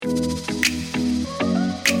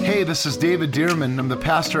Hey, this is David Dirmann. I'm the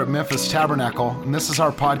pastor at Memphis Tabernacle, and this is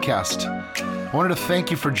our podcast. I wanted to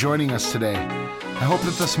thank you for joining us today. I hope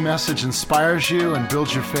that this message inspires you and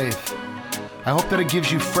builds your faith. I hope that it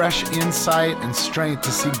gives you fresh insight and strength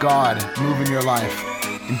to see God move in your life.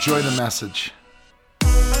 Enjoy the message.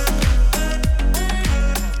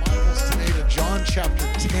 Bibles today to John chapter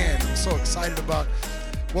 10. I'm so excited about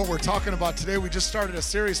what we're talking about today. We just started a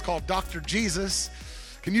series called Dr. Jesus.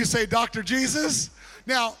 Can you say Dr. Jesus?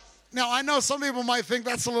 Now, I know some people might think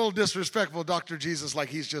that's a little disrespectful, Dr. Jesus, like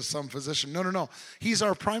he's just some physician. No. He's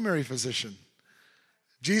our primary physician.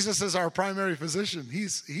 Jesus is our primary physician.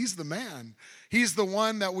 He's the man. He's the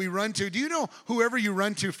one that we run to. Do you know whoever you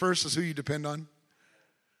run to first is who you depend on?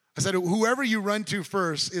 I said whoever you run to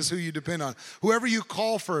first is who you depend on. Whoever you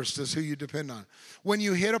call first is who you depend on. When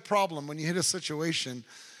you hit a problem, when you hit a situation,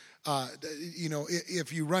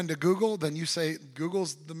 if you run to Google, then you say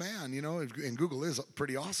Google's the man, and Google is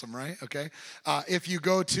pretty awesome, right? Okay. If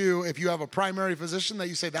you have a primary physician that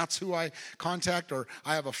you say, that's who I contact, or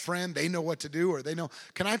I have a friend, they know what to do, or they know.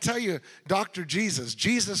 Can I tell you, Dr.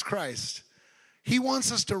 Jesus Christ, he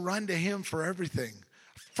wants us to run to him for everything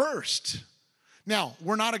first. Now,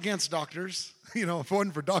 we're not against doctors. If it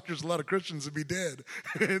wasn't for doctors, a lot of Christians would be dead.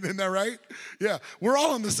 Isn't that right? Yeah. We're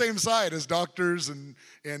all on the same side as doctors and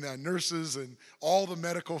nurses and all the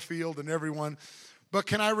medical field and everyone. But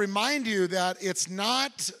can I remind you that it's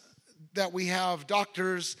not that we have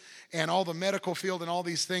doctors and all the medical field and all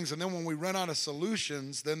these things, and then when we run out of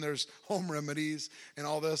solutions, then there's home remedies and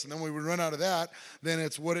all this, and then when we run out of that, then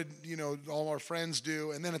it's what did all our friends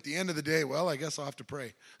do, and then at the end of the day, well, I guess I'll have to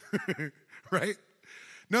pray. Right?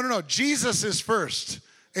 No. Jesus is first.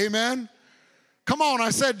 Amen? Come on, I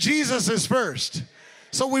said Jesus is first.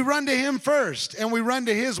 So we run to him first, and we run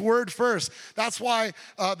to his word first. That's why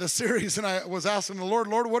the series, and I was asking the Lord,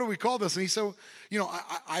 what do we call this? And he said,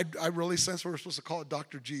 I really sense we're supposed to call it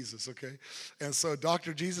Dr. Jesus, okay? And so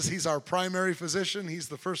Dr. Jesus, he's our primary physician. He's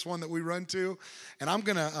the first one that we run to. And I'm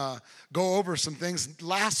going to go over some things.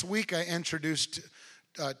 Last week I introduced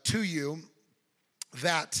to you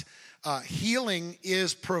that healing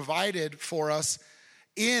is provided for us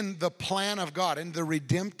in the plan of God, in the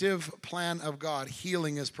redemptive plan of God.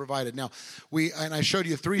 Healing is provided. Now, I showed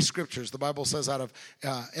you 3 scriptures. The Bible says out of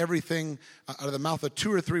everything, out of the mouth of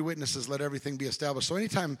 2 or 3 witnesses, let everything be established. So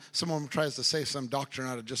anytime someone tries to say some doctrine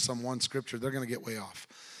out of just some one scripture, they're going to get way off.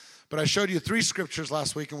 But I showed you 3 scriptures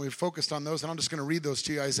last week, and we focused on those, and I'm just going to read those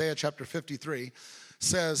to you. Isaiah chapter 53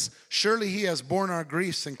 says, surely he has borne our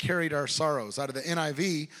griefs and carried our sorrows. Out of the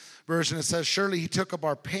NIV version, it says, surely he took up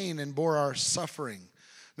our pain and bore our suffering.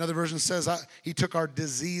 Another version says, he took our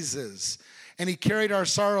diseases and he carried our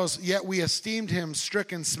sorrows, yet we esteemed him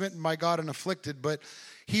stricken, smitten by God, and afflicted. But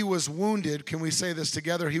he was wounded. Can we say this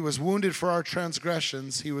together? He was wounded for our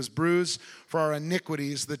transgressions. He was bruised for our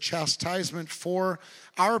iniquities. The chastisement for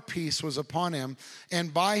our peace was upon him,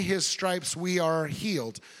 and by his stripes we are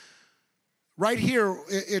healed. Right here,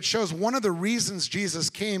 it shows one of the reasons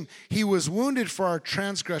Jesus came. He was wounded for our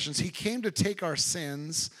transgressions. He came to take our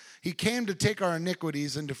sins. He came to take our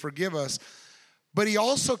iniquities and to forgive us. But he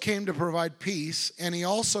also came to provide peace, and he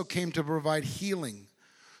also came to provide healing.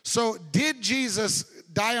 So did Jesus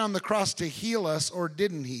die on the cross to heal us, or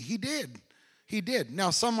didn't he? He did. He did.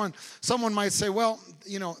 Now, someone might say, well,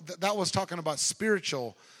 that was talking about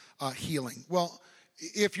spiritual healing. Well,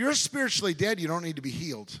 if you're spiritually dead, you don't need to be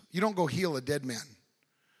healed. You don't go heal a dead man.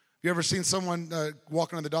 You ever seen someone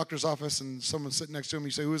walking in the doctor's office and someone sitting next to him, you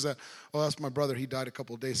say, who is that? Oh, that's my brother. He died a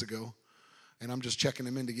couple of days ago, and I'm just checking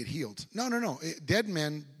him in to get healed. No. Dead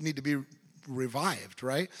men need to be revived,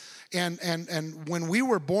 right? And when we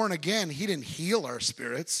were born again, he didn't heal our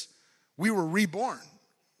spirits. We were reborn.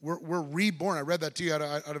 We're reborn. I read that to you out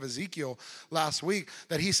of Ezekiel last week,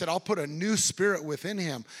 that he said, I'll put a new spirit within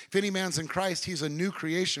him. If any man's in Christ, he's a new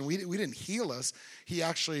creation. We didn't heal us. He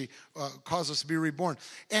actually caused us to be reborn.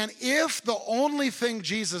 And if the only thing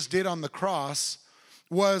Jesus did on the cross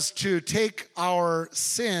was to take our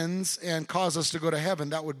sins and cause us to go to heaven,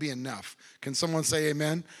 that would be enough. Can someone say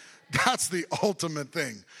amen? That's the ultimate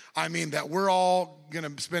thing. I mean, that we're all going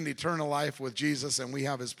to spend eternal life with Jesus and we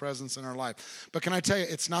have his presence in our life. But can I tell you,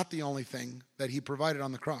 it's not the only thing that he provided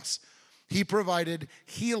on the cross. He provided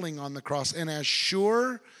healing on the cross. And as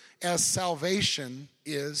sure as salvation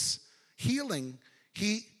is healing,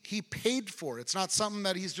 he paid for it. It's not something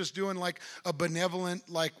that he's just doing like a benevolent,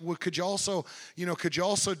 like, well, could you also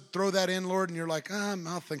throw that in, Lord? And you're like,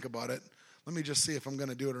 I'll think about it. Let me just see if I'm going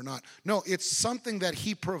to do it or not. No, it's something that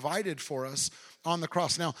he provided for us on the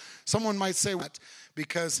cross. Now, someone might say what?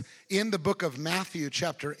 Because in the book of Matthew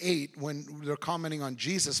chapter 8, when they're commenting on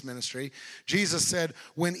Jesus' ministry, Jesus said,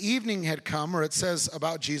 when evening had come, or it says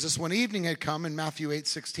about Jesus, when evening had come in Matthew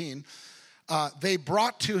 8:16, they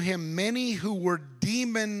brought to him many who were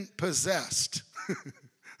demon-possessed.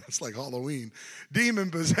 That's like Halloween.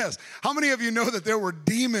 Demon-possessed. How many of you know that there were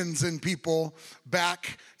demons in people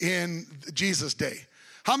back in Jesus' day?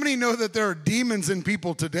 How many know that there are demons in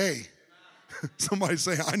people today? Somebody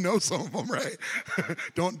say, I know some of them, right?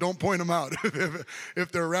 Don't point them out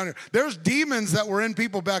if they're around here. There's demons that were in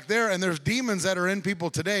people back there, and there's demons that are in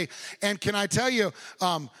people today. And can I tell you,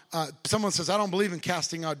 someone says, I don't believe in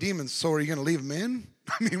casting out demons, so are you going to leave them in?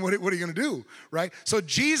 I mean, what are you going to do, right? So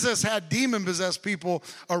Jesus had demon-possessed people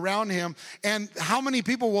around him. And how many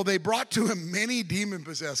people, well, they brought to him many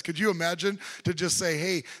demon-possessed. Could you imagine to just say,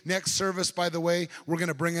 hey, next service, by the way, we're going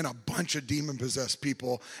to bring in a bunch of demon-possessed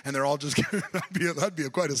people, and they're all just going to, that'd be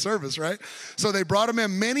quite a service, right? So they brought him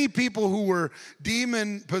in many people who were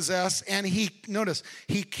demon-possessed, and notice,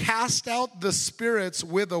 he cast out the spirits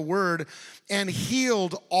with a word and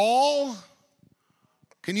healed all,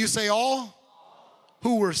 can you say all?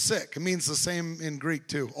 Who were sick. It means the same in Greek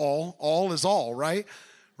too. All is all, right?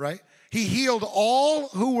 Right? He healed all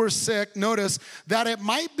who were sick, notice, that it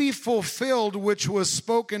might be fulfilled which was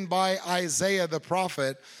spoken by Isaiah the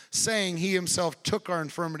prophet, saying he himself took our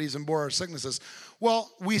infirmities and bore our sicknesses.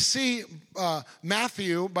 Well, we see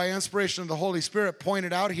Matthew, by inspiration of the Holy Spirit,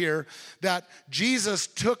 pointed out here that Jesus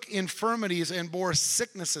took infirmities and bore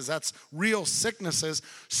sicknesses. That's real sicknesses,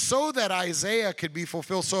 so that Isaiah could be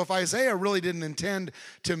fulfilled. So if Isaiah really didn't intend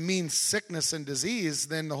to mean sickness and disease,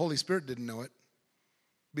 then the Holy Spirit didn't know it,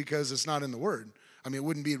 because it's not in the Word. I mean, it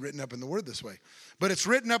wouldn't be written up in the Word this way. But it's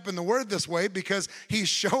written up in the Word this way because he's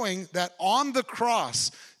showing that on the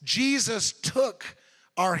cross, Jesus took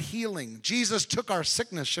our healing. Jesus took our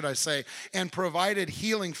sickness, should I say, and provided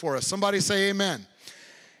healing for us. Somebody say amen.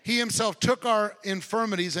 He himself took our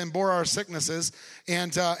infirmities and bore our sicknesses.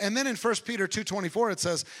 And then in 1 Peter 2:24 it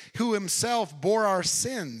says, who himself bore our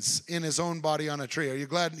sins in his own body on a tree. Are you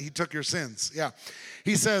glad he took your sins? Yeah.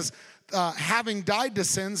 He says, having died to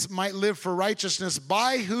sins, might live for righteousness,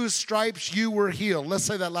 by whose stripes you were healed. Let's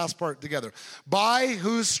say that last part together. By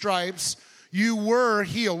whose stripes you were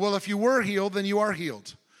healed. Well, if you were healed, then you are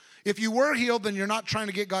healed. If you were healed, then you're not trying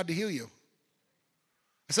to get God to heal you.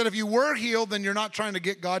 I said, if you were healed, then you're not trying to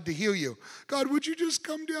get God to heal you. God, would you just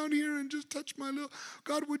come down here and just touch my little...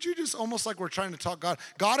 God, would you just... Almost like we're trying to talk God.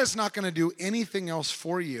 God is not going to do anything else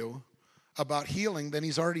for you about healing than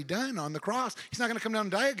he's already done on the cross. He's not going to come down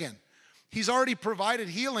and die again. He's already provided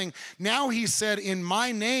healing. Now he said, in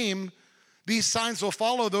my name, these signs will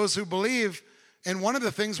follow those who believe. And one of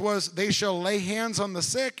the things was, they shall lay hands on the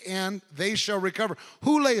sick and they shall recover.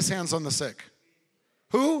 Who lays hands on the sick?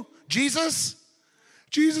 Who? Jesus?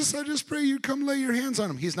 Jesus, I just pray you come lay your hands on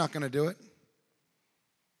him. He's not going to do it.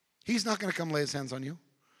 He's not going to come lay his hands on you.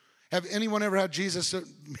 Have anyone ever had Jesus?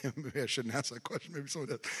 Maybe I shouldn't ask that question. Maybe someone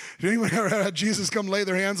does. Did anyone ever had Jesus come lay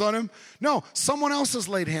their hands on him? No, someone else has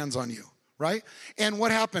laid hands on you. Right? And what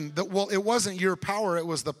happened? Well, it wasn't your power. It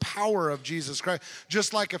was the power of Jesus Christ.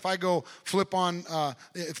 Just like if I go flip on,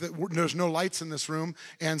 if there's no lights in this room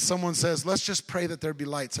and someone says, let's just pray that there be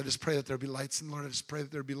lights. I just pray that there be lights. And Lord, I just pray that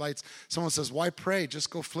there be lights. Someone says, why pray? Just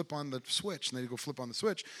go flip on the switch. And they go flip on the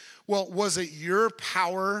switch. Well, was it your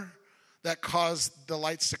power that caused the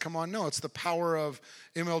lights to come on? No, it's the power of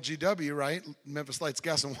MLGW, right? Memphis Lights,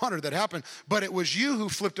 Gas, and Water that happened. But it was you who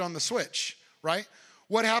flipped on the switch, right?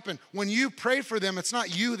 What happened? When you pray for them, it's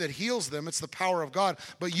not you that heals them. It's the power of God.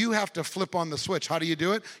 But you have to flip on the switch. How do you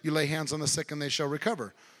do it? You lay hands on the sick and they shall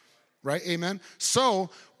recover. Right? Amen? So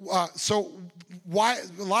why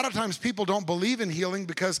a lot of times people don't believe in healing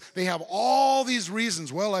because they have all these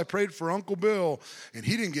reasons. Well, I prayed for Uncle Bill and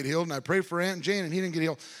he didn't get healed. And I prayed for Aunt Jane and he didn't get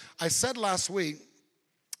healed. I said last week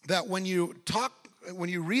that when you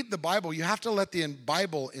read the Bible, you have to let the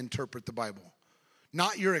Bible interpret the Bible.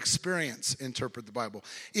 Not your experience interpret the Bible.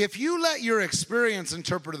 If you let your experience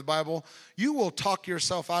interpret the Bible, you will talk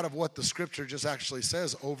yourself out of what the scripture just actually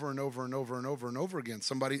says over and over and over and over and over again.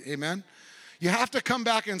 Somebody, amen? You have to come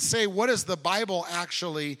back and say, what does the Bible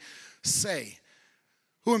actually say?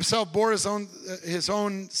 Who himself bore his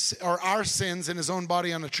own or our sins in his own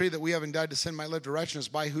body on a tree, that we, having died to sin, might live to righteousness,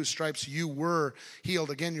 by whose stripes you were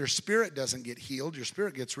healed. Again, your spirit doesn't get healed. Your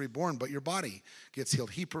spirit gets reborn, but your body gets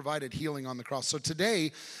healed. He provided healing on the cross. So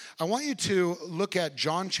today, I want you to look at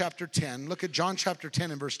John chapter 10. Look at John chapter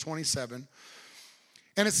 10 and verse 27.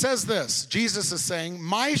 And it says this. Jesus is saying,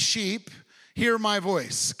 my sheep hear my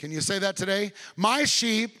voice. Can you say that today? My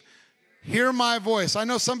sheep hear my voice. I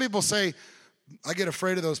know some people say, I get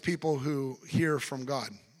afraid of those people who hear from God.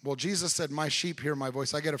 Well, Jesus said, my sheep hear my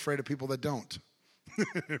voice. I get afraid of people that don't.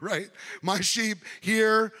 Right? My sheep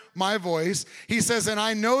hear my voice. He says, and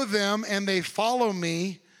I know them and they follow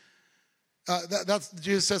me. That's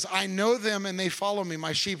Jesus says, I know them and they follow me.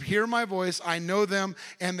 My sheep hear my voice. I know them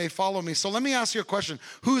and they follow me. So let me ask you a question.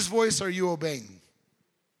 Whose voice are you obeying?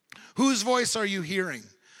 Whose voice are you hearing?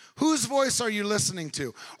 Whose voice are you listening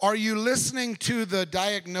to? Are you listening to the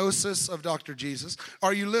diagnosis of Dr. Jesus?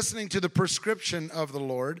 Are you listening to the prescription of the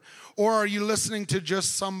Lord? Or are you listening to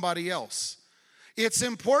just somebody else? It's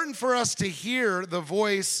important for us to hear the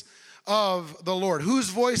voice of the Lord. Whose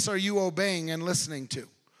voice are you obeying and listening to?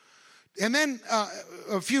 And then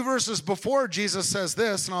a few verses before, Jesus says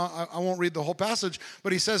this, and I won't read the whole passage,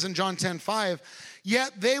 but he says in John 10:5,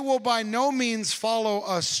 yet they will by no means follow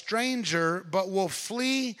a stranger, but will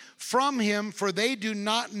flee from him, for they do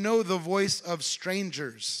not know the voice of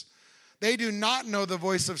strangers. They do not know the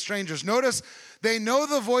voice of strangers. Notice, they know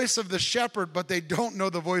the voice of the shepherd, but they don't know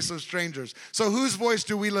the voice of strangers. So whose voice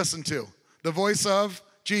do we listen to? The voice of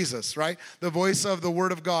Jesus, right? The voice of the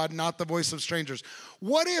Word of God, not the voice of strangers.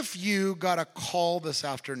 What if you got a call this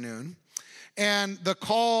afternoon, and the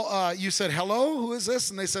call, you said, hello, who is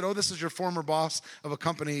this? And they said, oh, this is your former boss of a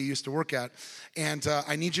company you used to work at, and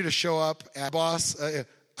I need you to show up at boss. I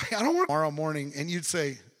don't work tomorrow morning. And you'd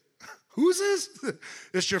say, who's this?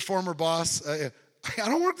 It's your former boss. I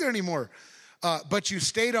don't work there anymore. But you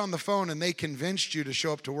stayed on the phone and they convinced you to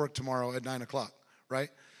show up to work tomorrow at 9 o'clock, right?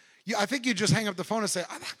 I think you just hang up the phone and say,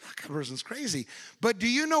 oh, that person's crazy. But do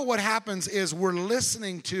you know what happens is we're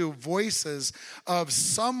listening to voices of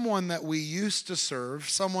someone that we used to serve,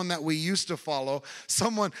 someone that we used to follow,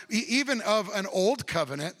 someone even of an old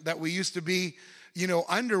covenant that we used to be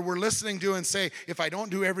under. We're listening to and say, if I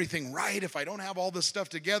don't do everything right, if I don't have all this stuff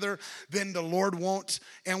together, then the Lord won't.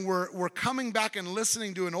 And we're coming back and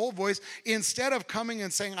listening to an old voice instead of coming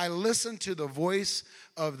and saying, I listen to the voice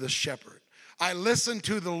of the shepherd. I listen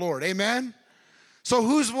to the Lord. Amen? So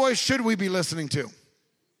whose voice should we be listening to? I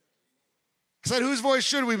said, whose voice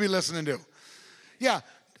should we be listening to? Yeah,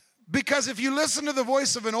 because if you listen to the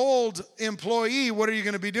voice of an old employee, what are you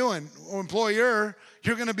going to be doing? Or employer,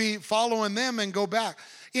 you're going to be following them and go back.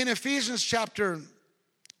 In Ephesians chapter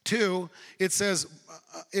 2, it says,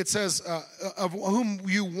 of whom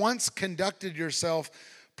you once conducted yourself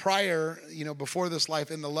prior, before this life,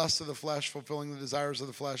 in the lust of the flesh, fulfilling the desires of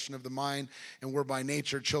the flesh and of the mind, and were by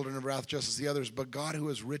nature children of wrath just as the others. But God, who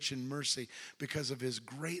is rich in mercy, because of his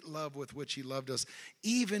great love with which he loved us,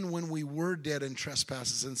 even when we were dead in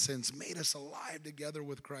trespasses and sins, made us alive together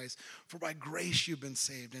with Christ. For by grace you've been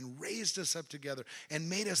saved, and raised us up together, and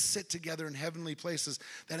made us sit together in heavenly places,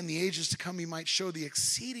 that in the ages to come he might show the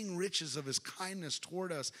exceeding riches of his kindness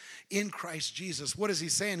toward us in Christ Jesus. What is he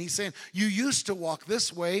saying? He's saying, you used to walk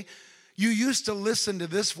this way. You used to listen to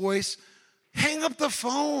this voice. Hang up the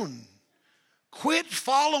phone. Quit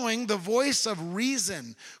following the voice of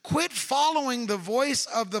reason. Quit following the voice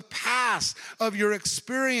of the past, of your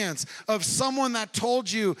experience, of someone that told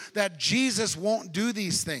you that Jesus won't do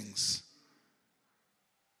these things.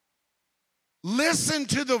 Listen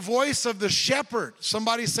to the voice of the shepherd.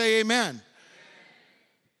 Somebody say amen.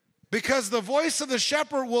 Because the voice of the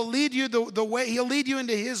shepherd will lead you the way, he'll lead you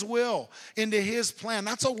into his will, into his plan.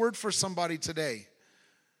 That's a word for somebody today.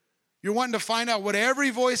 You're wanting to find out what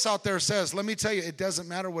every voice out there says. Let me tell you, it doesn't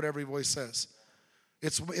matter what every voice says.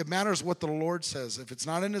 It matters what the Lord says. If it's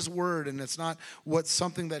not in his word and it's not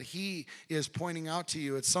something that he is pointing out to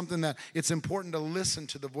you, it's something that it's important to listen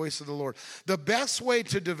to the voice of the Lord. The best way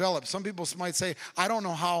to develop, some people might say, I don't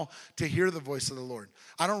know how to hear the voice of the Lord.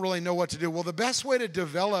 I don't really know what to do. Well, the best way to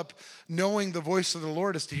develop knowing the voice of the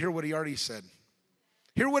Lord is to hear what he already said.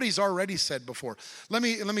 Hear what he's already said before. Let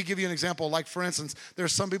me give you an example. Like, for instance,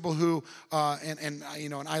 there's some people who, and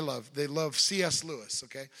I love C.S. Lewis,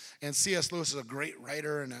 okay? And C.S. Lewis is a great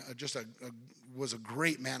writer and was a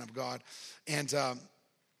great man of God.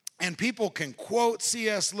 And people can quote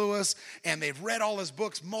C.S. Lewis, and they've read all his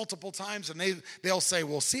books multiple times, and they'll say,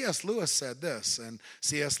 well, C.S. Lewis said this, and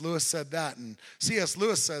C.S. Lewis said that, and C.S.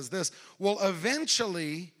 Lewis says this. Well,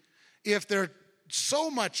 eventually, if they're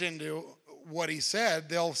so much into what he said,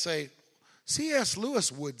 they'll say, C.S.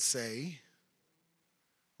 Lewis would say,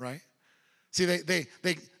 right? See,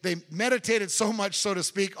 they meditated so much, so to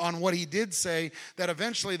speak, on what he did say that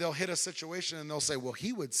eventually they'll hit a situation and they'll say, well,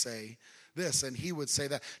 he would say this and he would say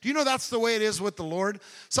that. Do you know that's the way it is with the Lord?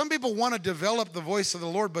 Some people want to develop the voice of the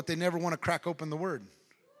Lord, but they never want to crack open the word.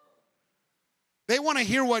 They want to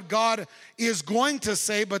hear what God is going to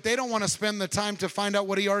say, but they don't want to spend the time to find out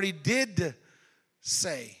what he already did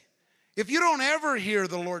say. If you don't ever hear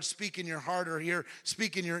the Lord speak in your heart or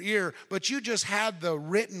speak in your ear, but you just had the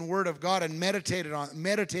written word of God and meditated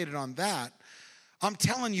on that, I'm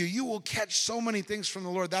telling you, you will catch so many things from the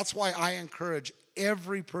Lord. That's why I encourage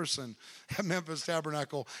every person at Memphis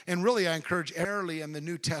Tabernacle, and really I encourage early in the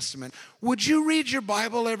New Testament, would you read your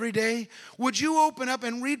Bible every day? Would you open up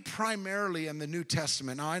and read primarily in the New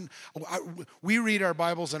Testament? Now, we read our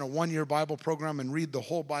Bibles in a one-year Bible program and read the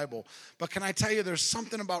whole Bible. But can I tell you, there's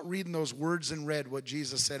something about reading those words in red, what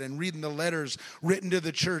Jesus said, and reading the letters written to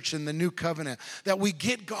the church in the New Covenant, that we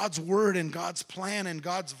get God's word and God's plan and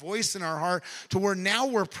God's voice in our heart to where now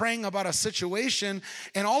we're praying about a situation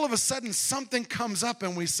and all of a sudden something comes up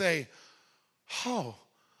and we say, oh,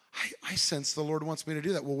 I sense the Lord wants me to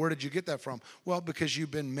do that. Well, where did you get that from? Well, because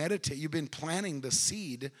you've been meditating, you've been planting the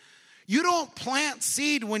seed. You don't plant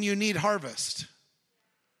seed when you need harvest.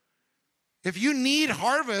 If you need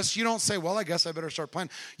harvest, you don't say, well, I guess I better start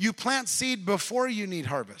planting. You plant seed before you need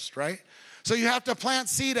harvest, right? So you have to plant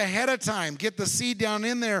seed ahead of time. Get the seed down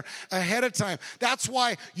in there ahead of time. That's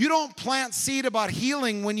why you don't plant seed about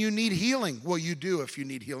healing when you need healing. Well, you do if you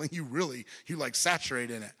need healing. You like saturate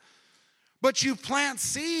in it. But you plant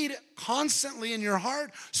seed constantly in your heart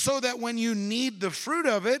so that when you need the fruit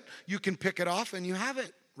of it, you can pick it off and you have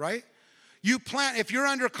it, right? You plant, if you're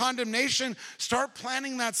under condemnation, start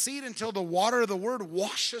planting that seed until the water of the word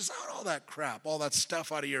washes out all that crap, all that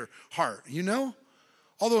stuff out of your heart, you know?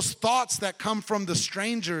 All those thoughts that come from the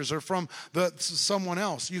strangers or from someone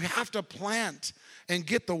else. You have to plant and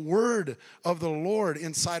get the word of the Lord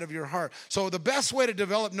inside of your heart. So the best way to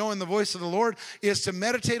develop knowing the voice of the Lord is to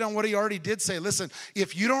meditate on what he already did say. Listen,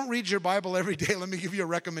 if you don't read your Bible every day, let me give you a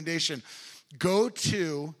recommendation. Go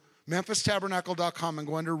to MemphisTabernacle.com and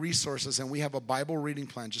go under resources, and we have a Bible reading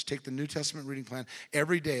plan. Just take the New Testament reading plan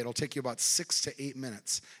every day. It'll take you about 6 to 8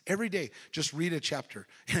 minutes. Every day, just read a chapter.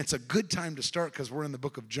 And it's a good time to start because we're in the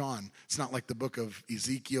book of John. It's not like the book of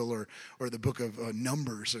Ezekiel or the book of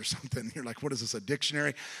Numbers or something. You're like, what is this, a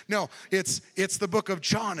dictionary? No, it's the book of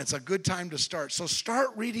John. It's a good time to start. So start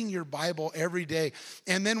reading your Bible every day.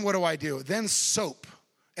 And then what do? Then SOAP,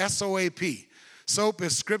 S-O-A-P. SOAP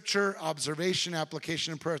is scripture, observation,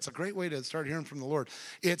 application, and prayer. It's a great way to start hearing from the Lord.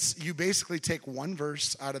 You basically take one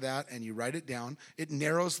verse out of that and you write it down. It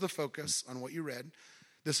narrows the focus on what you read.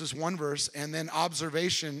 This is one verse. And then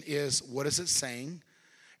observation is, what is it saying?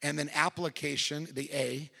 And then application, the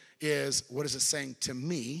A, is, what is it saying to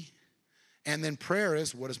me? And then prayer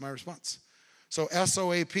is, what is my response? So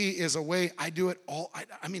SOAP is a way I do it all.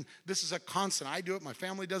 I mean, this is a constant. I do it. My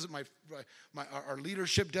family does it. Our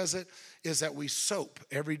leadership does it. Is that we soap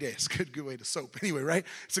every day. It's a good way to soap anyway, right?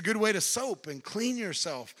 It's a good way to soap and clean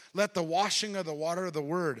yourself. Let the washing of the water of the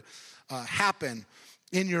word happen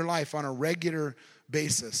in your life on a regular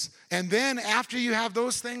basis. And then after you have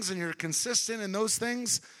those things and you're consistent in those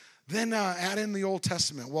things, then add in the Old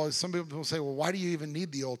Testament. Well, some people will say, well, why do you even need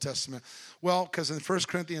the Old Testament? Well, because in 1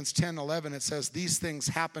 Corinthians 10:11, it says, these things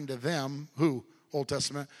happened to them, who? Old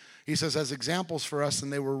Testament. He says, as examples for us,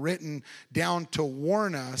 and they were written down to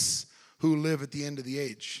warn us who live at the end of the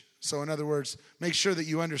age. So in other words, make sure that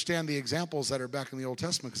you understand the examples that are back in the Old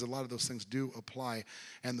Testament, because a lot of those things do apply,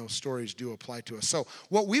 and those stories do apply to us. So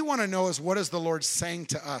what we want to know is, what is the Lord saying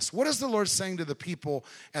to us? What is the Lord saying to the people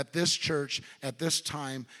at this church, at this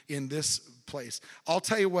time, in this place? I'll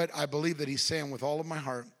tell you what I believe that he's saying with all of my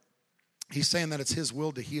heart. He's saying that it's his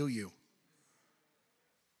will to heal you.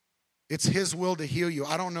 It's his will to heal you.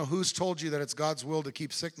 I don't know who's told you that it's God's will to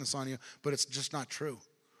keep sickness on you, but it's just not true.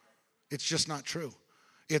 It's just not true.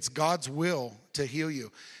 It's God's will to heal you.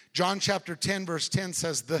 John chapter 10, verse 10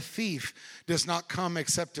 says, the thief does not come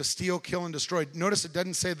except to steal, kill, and destroy. Notice it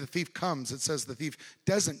doesn't say the thief comes. It says the thief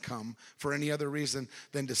doesn't come for any other reason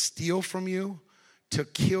than to steal from you, to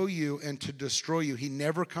kill you, and to destroy you. He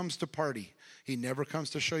never comes to party. He never comes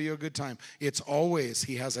to show you a good time. It's always,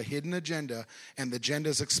 he has a hidden agenda, and the agenda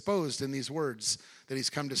is exposed in these words, that he's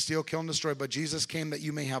come to steal, kill, and destroy. But Jesus came that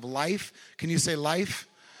you may have life. Can you say life?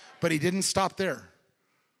 But he didn't stop there.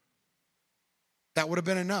 That would have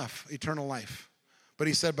been enough, eternal life. But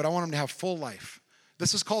he said, but I want him to have full life.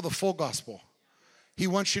 This is called the full gospel. He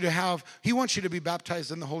wants you to be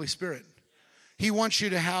baptized in the Holy Spirit. He wants you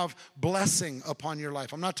to have blessing upon your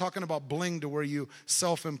life. I'm not talking about bling to where you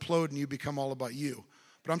self-implode and you become all about you.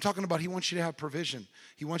 But I'm talking about he wants you to have provision.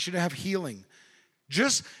 He wants you to have healing.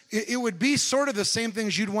 It would be sort of the same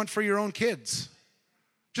things you'd want for your own kids.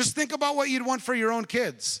 Just think about what you'd want for your own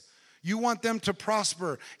kids. You want them to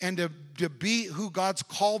prosper and to be who God's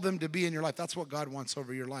called them to be in your life. That's what God wants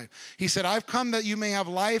over your life. He said, I've come that you may have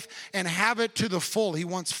life and have it to the full. He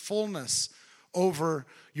wants fullness over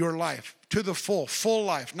your life to the full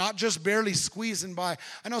life, not just barely squeezing by.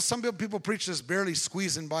 I know some people preach this barely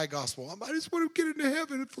squeezing by gospel. I just want to get into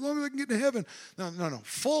heaven as long as I can get into heaven. No.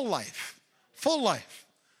 Full life,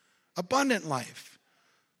 abundant life.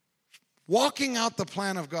 Walking out the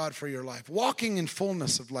plan of God for your life, walking in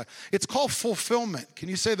fullness of life. It's called fulfillment. Can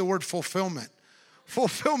you say the word fulfillment?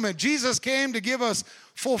 Fulfillment. Jesus came to give us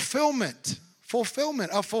fulfillment.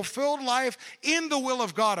 Fulfillment, a fulfilled life in the will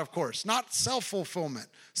of God, of course, not self-fulfillment,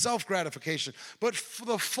 self-gratification, but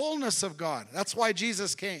the fullness of God. That's why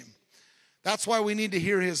Jesus came. That's why we need to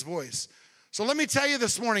hear his voice. So let me tell you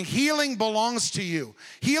this morning, healing belongs to you.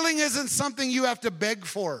 Healing isn't something you have to beg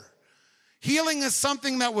for. Healing is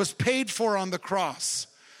something that was paid for on the cross.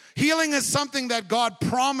 Healing is something that God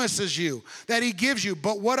promises you, that he gives you.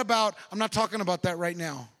 But what about, I'm not talking about that right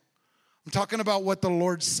now. I'm talking about what the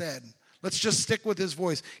Lord said. Let's just stick with his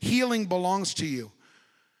voice. Healing belongs to you.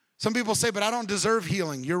 Some people say, but I don't deserve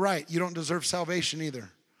healing. You're right. You don't deserve salvation either.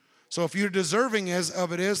 So if you're deserving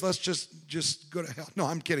of it is, let's just go to hell. No,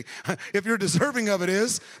 I'm kidding. If you're deserving of it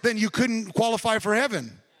is, then you couldn't qualify for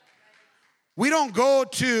heaven. We don't go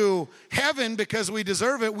to heaven because we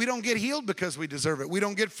deserve it. We don't get healed because we deserve it. We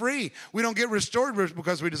don't get free. We don't get restored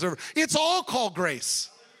because we deserve it. It's all called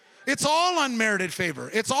grace. It's all unmerited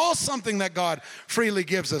favor. It's all something that God freely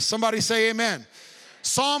gives us. Somebody say amen.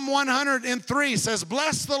 Psalm 103 says,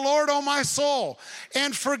 bless the Lord, O my soul,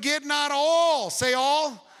 and forget not all, say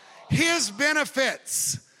all, his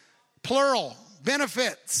benefits. Plural,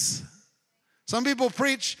 benefits. Some people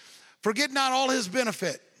preach, forget not all his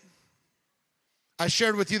benefit. I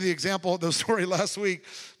shared with you the story last week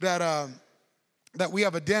that we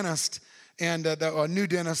have a dentist, and a new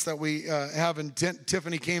dentist that we have, and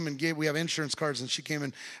Tiffany came and we have insurance cards, and she came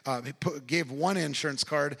and gave one insurance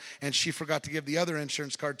card, and she forgot to give the other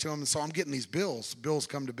insurance card to him, and so I'm getting these bills. Bills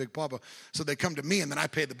come to Big Papa, so they come to me, and then I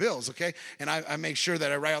pay the bills, okay? And I make sure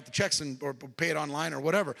that I write out the checks or pay it online or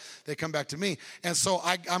whatever. They come back to me, and so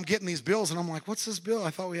I'm getting these bills, and I'm like, what's this bill? I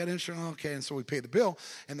thought we had insurance. Okay, and so we paid the bill,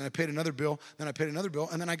 and then I paid another bill, then I paid another bill,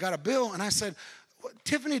 and then I got a bill, and I said,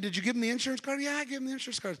 Tiffany, did you give him the insurance card? Yeah, I gave him the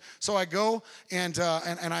insurance card. So I go and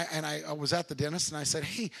I was at the dentist, and I said,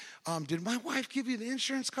 hey, did my wife give you the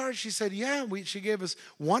insurance card? She said, yeah. She gave us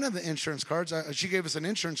one of the insurance cards. She gave us an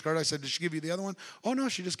insurance card. I said, did she give you the other one? Oh, no,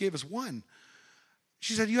 she just gave us one.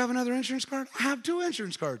 She said, you have another insurance card? I have two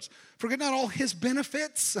insurance cards. Forget not all his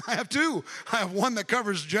benefits. I have two. I have one that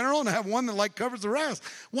covers general, and I have one that covers the rest.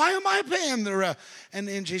 Why am I paying the rest?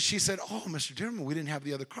 And she said, oh, Mr. Dirmann, we didn't have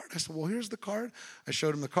the other card. I said, well, here's the card. I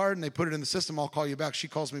showed him the card, and they put it in the system. I'll call you back. She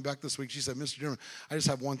calls me back this week. She said, Mr. Dirmann, I just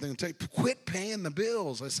have one thing to tell you. Quit paying the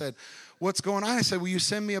bills. I said, what's going on? I said, will you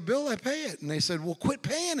send me a bill? I pay it. And they said, well, quit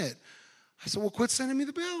paying it. I said, well, quit sending me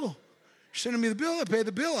the bill. You're sending me the bill, I pay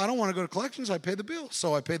the bill. I don't want to go to collections, I pay the bill.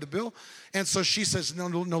 So I pay the bill. And so she says, no,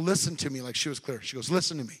 listen to me. Like, she was clear. She goes,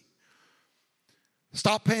 listen to me.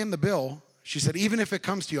 Stop paying the bill. She said, even if it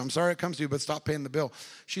comes to you, I'm sorry it comes to you, but stop paying the bill.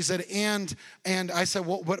 She said, and I said,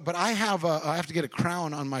 well, but I have to get a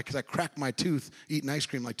crown on because I cracked my tooth eating ice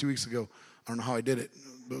cream 2 weeks ago. I don't know how I did it,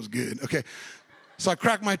 but it was good. Okay. So I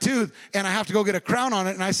cracked my tooth, and I have to go get a crown on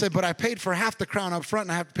it. And I said, but I paid for half the crown up front,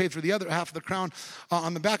 and I have to pay for the other half of the crown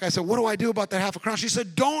on the back. I said, what do I do about that half a crown? She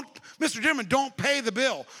said, Mr. Dirmann, don't pay the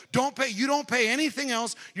bill. You don't pay anything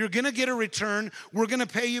else. You're going to get a return. We're going to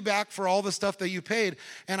pay you back for all the stuff that you paid.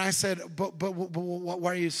 And I said, but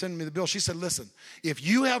why are you sending me the bill? She said, listen, if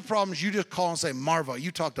you have problems, you just call and say, Marva.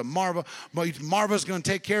 You talk to Marva. Marva's going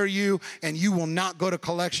to take care of you, and you will not go to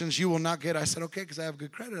collections. You will not get. I said, okay, because I have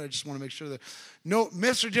good credit. I just want to make sure that. No,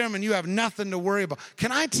 Mr. Dirmann, you have nothing to worry about.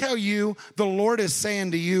 Can I tell you, the Lord is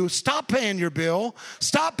saying to you, stop paying your bill.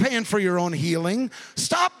 Stop paying for your own healing.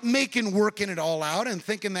 Stop working it all out and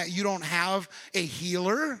thinking that you don't have a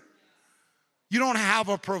healer. You don't have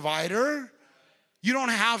a provider. You don't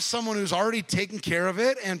have someone who's already taken care of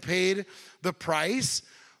it and paid the price.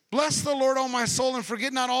 Bless the Lord, O my soul, and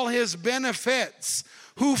forget not all his benefits,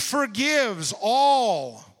 who forgives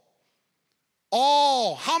all.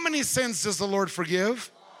 How many sins does the Lord forgive?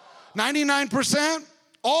 99%?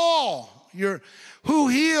 All. Who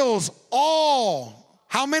heals all.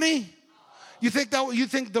 How many? You think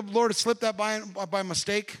the Lord slipped that by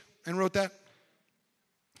mistake and wrote that?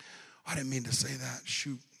 I didn't mean to say that.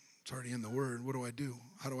 Shoot, it's already in the word. What do I do?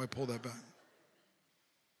 How do I pull that back?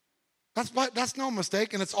 That's no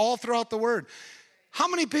mistake, and it's all throughout the word. How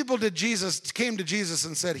many people came to Jesus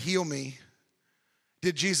and said, heal me?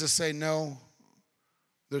 Did Jesus say no?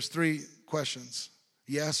 There's 3 questions.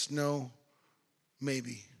 Yes, no,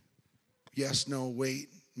 maybe. Yes, no, wait,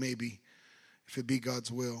 maybe. If it be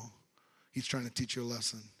God's will, he's trying to teach you a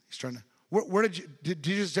lesson. He's trying to, Where did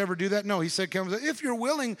Jesus ever do that? No, he said, if you're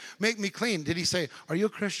willing, make me clean. Did he say, are you a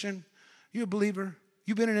Christian? You a believer?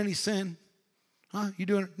 You been in any sin? Huh? You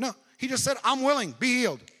doing it? No. He just said, I'm willing, be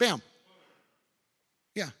healed. Bam.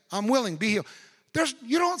 Yeah, I'm willing, be healed.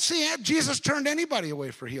 You don't see Jesus turned anybody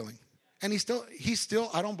away for healing. And he still,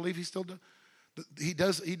 I don't believe he still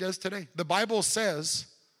does. He does today. The Bible says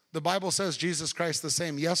Jesus Christ the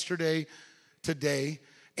same yesterday, today,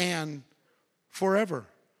 and forever.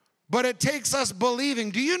 But it takes us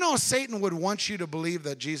believing. Do you know Satan would want you to believe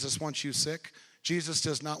that Jesus wants you sick? Jesus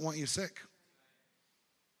does not want you sick.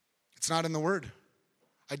 It's not in the Word.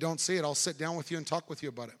 I don't see it. I'll sit down with you and talk with you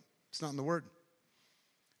about it. It's not in the Word.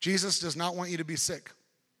 Jesus does not want you to be sick.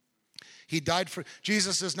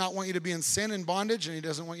 Jesus does not want you to be in sin and bondage, and he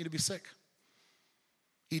doesn't want you to be sick.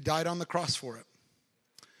 He died on the cross for it.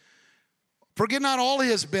 Forget not all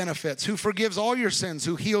his benefits, who forgives all your sins,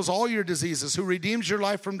 who heals all your diseases, who redeems your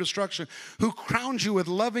life from destruction, who crowns you with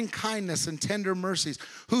loving kindness and tender mercies,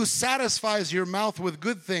 who satisfies your mouth with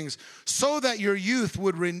good things, so that your youth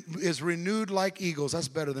is renewed like eagles. That's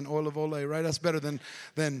better than oil of Olay, right? That's better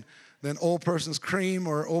than old person's cream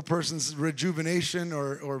or old person's rejuvenation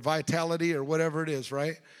or vitality or whatever it is,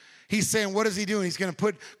 right? He's saying, what is he doing? He's going to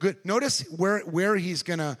put good. Notice where he's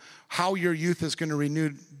going to, how your youth is going to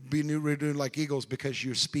be renewed like eagles, because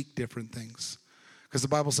you speak different things. Because the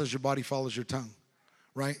Bible says your body follows your tongue,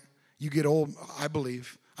 right? You get old, I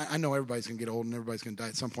believe. I know everybody's going to get old and everybody's going to die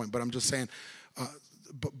at some point, but I'm just saying,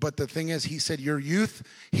 but the thing is, he said your youth,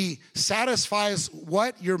 he satisfies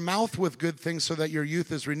what? Your mouth with good things, so that your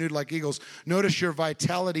youth is renewed like eagles. Notice your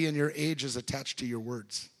vitality and your age is attached to your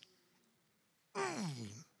words.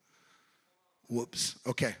 Whoops.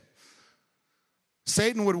 Okay.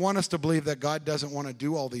 Satan would want us to believe that God doesn't want to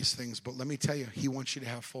do all these things, but let me tell you, he wants you to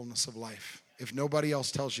have fullness of life. If nobody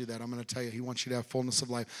else tells you that, I'm going to tell you, he wants you to have fullness of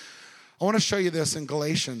life. I want to show you this in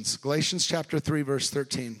Galatians chapter 3, verse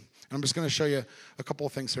 13. And I'm just going to show you a couple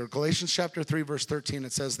of things here. Galatians chapter 3, verse 13,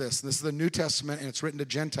 it says this. This is the New Testament, and it's written to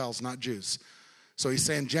Gentiles, not Jews. So he's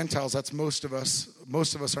saying Gentiles, that's most of us.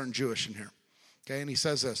 Most of us aren't Jewish in here. Okay, and he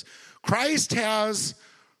says this. Christ has...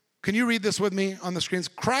 Can you read this with me on the screens?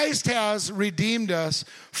 Christ has redeemed us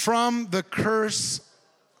from the curse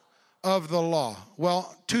of the law.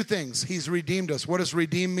 Well, two things. He's redeemed us. What does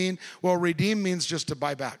redeem mean? Well, redeem means just to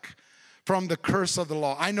buy back. From the curse of the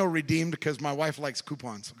law. I know redeemed because my wife likes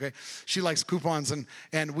coupons, okay? She likes coupons,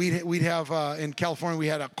 and we'd have, in California, we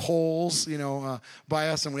had a Kohl's, by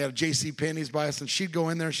us, and we had a J.C. Penney's by us, and she'd go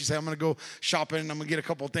in there, and she'd say, I'm going to go shopping, and I'm going to get a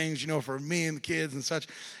couple of things, for me and the kids and such,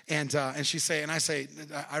 and she'd say, and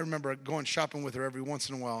I remember going shopping with her every once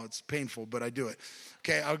in a while. It's painful, but I do it.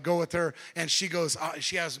 Okay, I'll go with her, and she goes,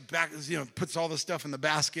 she has back, puts all the stuff in the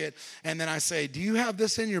basket, and then I say, do you have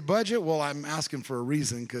this in your budget? Well, I'm asking for a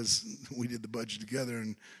reason, because we did the budget together,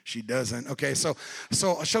 and she doesn't. Okay, so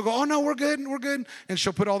she'll go, oh, no, we're good, and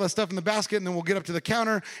she'll put all that stuff in the basket, and then we'll get up to the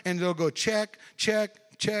counter, and they'll go check,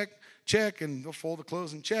 and they'll fold the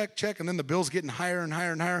clothes and check, and then the bill's getting higher and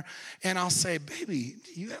higher and higher, and I'll say, baby,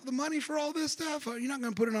 do you have the money for all this stuff? You're not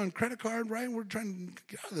going to put it on credit card, right? We're trying to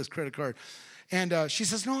get out of this credit card. And she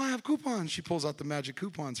says, no, I have coupons. She pulls out the magic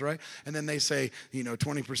coupons, right? And then they say,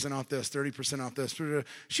 20% off this, 30% off this.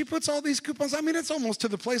 She puts all these coupons. I mean, it's almost to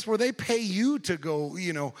the place where they pay you to go,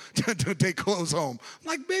 to take clothes home. I'm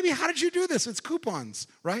like, baby, how did you do this? It's coupons,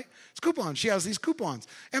 right? It's coupons. She has these coupons.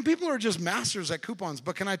 And people are just masters at coupons.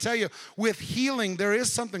 But can I tell you, with healing, there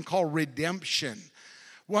is something called redemption.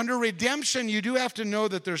 Under redemption, you do have to know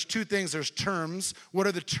that there's two things. There's terms. What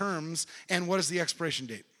are the terms? And what is the expiration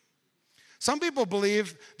date? Some people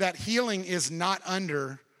believe that healing is not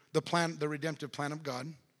under the redemptive plan of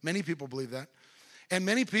God. Many people believe that. And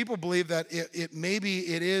many people believe that it maybe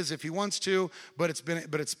it is if he wants to, but it's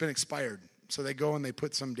been expired. So they go and they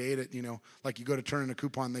put some date at, like you go to turn in a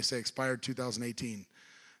coupon, they say expired 2018. And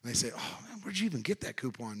they say, oh, man, where'd you even get that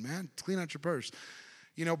coupon, man? Clean out your purse.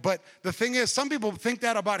 But the thing is, some people think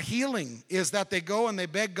that about healing is that they go and they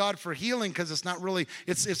beg God for healing because it's not really,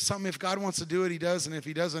 it's something, if God wants to do it, he does. And if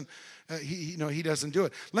he doesn't, he doesn't do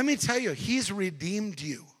it. Let me tell you, he's redeemed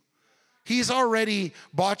you. He's already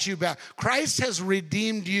bought you back. Christ has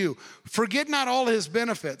redeemed you. Forget not all his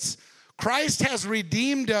benefits. Christ has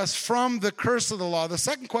redeemed us from the curse of the law. The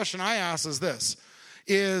second question I ask is this,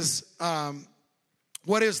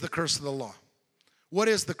 what is the curse of the law? What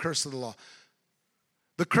is the curse of the law?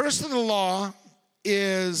 The curse of the law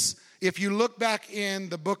is, if you look back in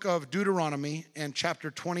the book of Deuteronomy and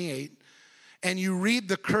chapter 28, and you read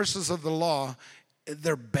the curses of the law,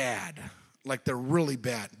 they're bad. Like they're really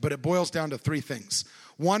bad. But it boils down to three things.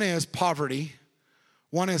 One is poverty,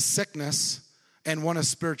 one is sickness, and one is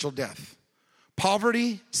spiritual death.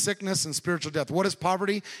 Poverty, sickness, and spiritual death. What is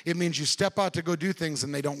poverty? It means you step out to go do things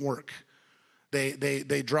and they don't work.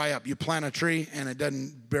 They dry up. You plant a tree and it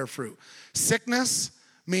doesn't bear fruit. Sickness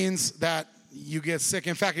means that you get sick.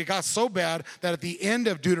 In fact, it got so bad that at the end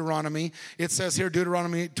of Deuteronomy, it says here,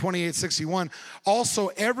 Deuteronomy 28:61, also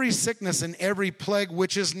every sickness and every plague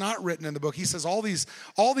which is not written in the book. He says all these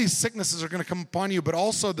sicknesses are going to come upon you, but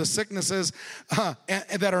also the sicknesses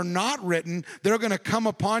that are not written, they're going to come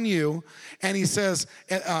upon you. And he says,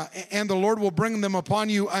 and the Lord will bring them upon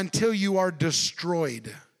you until you are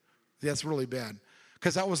destroyed. That's really bad.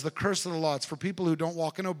 Because that was the curse of the law. It's for people who don't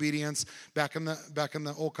walk in obedience back in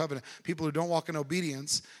the old covenant. People who don't walk in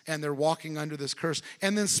obedience and they're walking under this curse.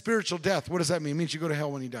 And then spiritual death. What does that mean? It means you go to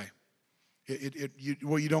hell when you die.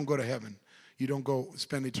 You don't go to heaven. You don't go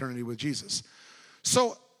spend eternity with Jesus.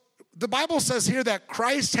 So the Bible says here that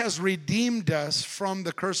Christ has redeemed us from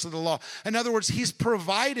the curse of the law. In other words, he's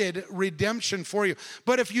provided redemption for you.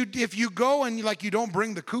 But if you go and you don't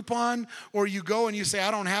bring the coupon, or you go and you say, I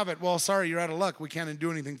don't have it, well, sorry, you're out of luck. We can't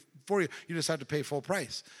do anything for you. You just have to pay full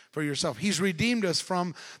price for yourself. He's redeemed us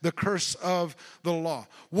from the curse of the law.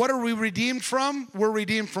 What are we redeemed from? We're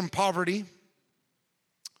redeemed from poverty.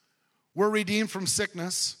 We're redeemed from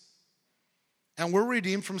sickness. And we're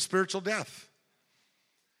redeemed from spiritual death.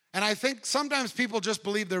 And I think sometimes people just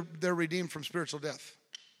believe they're redeemed from spiritual death.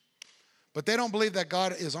 But they don't believe that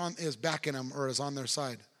God is backing them or is on their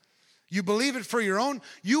side. You believe it for your own,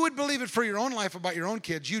 you would believe it for your own life about your own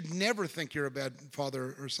kids. You'd never think you're a bad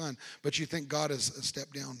father or son, but you think God is a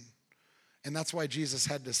step down. And that's why Jesus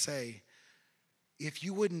had to say, if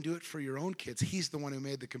you wouldn't do it for your own kids, he's the one who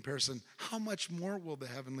made the comparison. How much more will the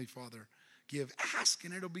Heavenly Father give? Ask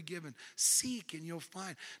and it'll be given. Seek and you'll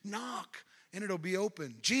find. Knock and it'll be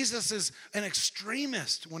open. Jesus is an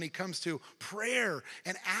extremist when he comes to prayer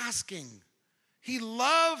and asking. He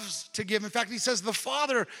loves to give. In fact, he says the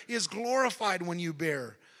Father is glorified when you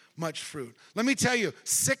bear much fruit. Let me tell you,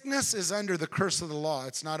 sickness is under the curse of the law.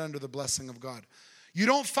 It's not under the blessing of God. You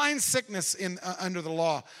don't find sickness under the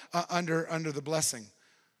law, under the blessing.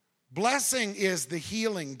 Blessing is the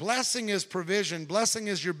healing. Blessing is provision. Blessing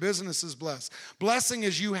is your business is blessed. Blessing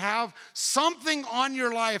is you have something on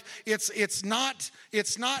your life. It's not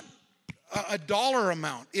a dollar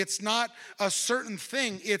amount. It's not a certain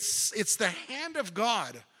thing. It's the hand of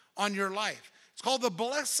God on your life. It's called the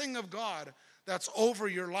blessing of God that's over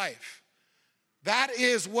your life. That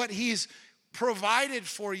is what he's provided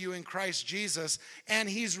for you in Christ Jesus, and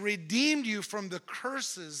he's redeemed you from the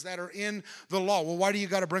curses that are in the law. Well, why do you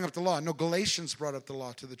got to bring up the law? No, Galatians brought up the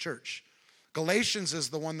law to the church. Galatians is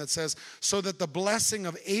the one that says, so that the blessing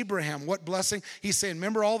of Abraham, what blessing? He's saying,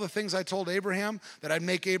 remember all the things I told Abraham, that I'd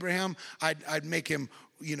make Abraham, I'd make him,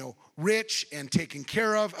 rich and taken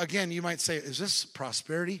care of. Again, you might say, is this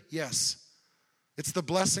prosperity? Yes. It's the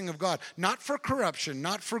blessing of God. Not for corruption,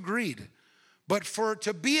 not for greed, but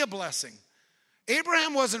to be a blessing.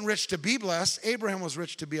 Abraham wasn't rich to be blessed. Abraham was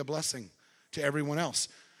rich to be a blessing to everyone else.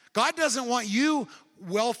 God doesn't want you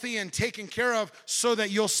wealthy and taken care of so that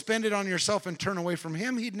you'll spend it on yourself and turn away from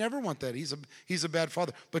him. He'd never want that. He's a bad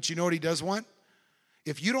father. But you know what he does want?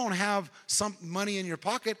 If you don't have some money in your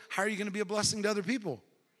pocket, how are you going to be a blessing to other people?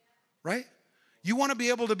 Right? You want to be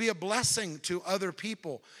able to be a blessing to other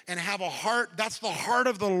people and have a heart. That's the heart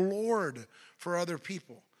of the Lord for other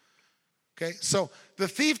people. Okay, so the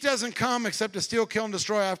thief doesn't come except to steal, kill, and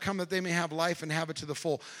destroy. I've come that they may have life and have it to the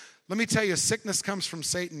full. Let me tell you, sickness comes from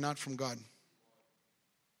Satan, not from God.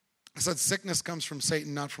 I said sickness comes from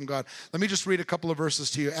Satan, not from God. Let me just read a couple of verses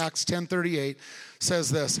to you. Acts 10:38 says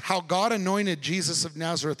this, how God anointed Jesus of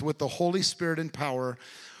Nazareth with the Holy Spirit and power,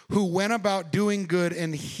 who went about doing good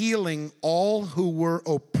and healing all who were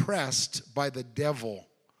oppressed by the devil.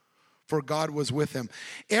 For God was with him.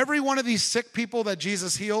 Every one of these sick people that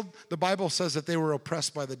Jesus healed, the Bible says that they were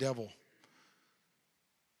oppressed by the devil.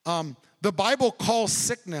 The Bible calls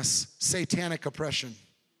sickness satanic oppression.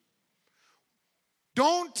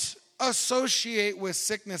 Don't associate with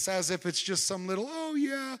sickness as if it's just some little, oh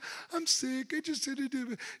yeah, I'm sick. I just did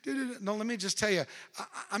it. No, let me just tell you,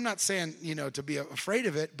 I'm not saying, to be afraid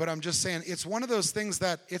of it, but I'm just saying it's one of those things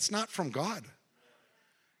that it's not from God.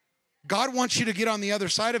 God wants you to get on the other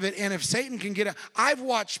side of it, and if Satan can get it, I've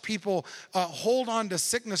watched people hold on to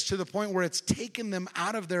sickness to the point where it's taken them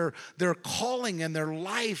out of their calling and their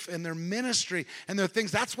life and their ministry and their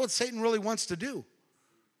things. That's what Satan really wants to do.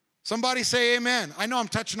 Somebody say amen. I know I'm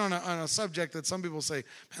touching on a subject that some people say,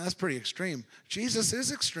 man, that's pretty extreme. Jesus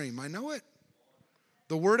is extreme. I know it.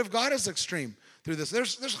 The Word of God is extreme. through this.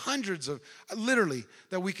 There's hundreds of, literally,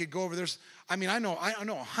 that we could go over. I know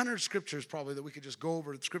 100 scriptures probably that we could just go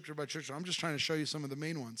over scripture by scripture. I'm just trying to show you some of the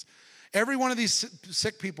main ones. Every one of these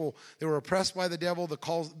sick people, they were oppressed by the devil.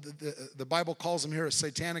 The Bible calls them here a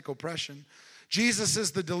satanic oppression. Jesus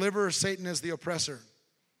is the deliverer. Satan is the oppressor.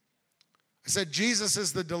 I said Jesus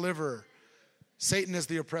is the deliverer. Satan is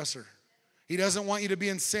the oppressor. He doesn't want you to be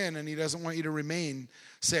in sin, and he doesn't want you to remain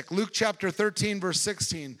sick. Luke chapter 13, verse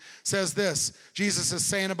 16 says this. Jesus is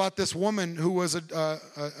saying about this woman who was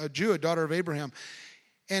a Jew, a daughter of Abraham.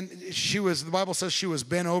 And the Bible says she was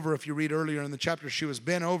bent over. If you read earlier in the chapter, she was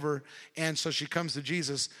bent over. And so she comes to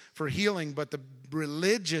Jesus for healing. But the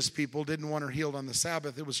religious people didn't want her healed on the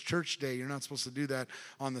Sabbath. It was church day. You're not supposed to do that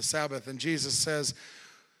on the Sabbath. And Jesus says,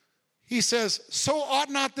 so ought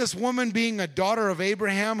not this woman, being a daughter of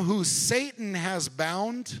Abraham, who Satan has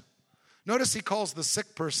bound. Notice he calls the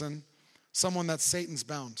sick person someone that Satan's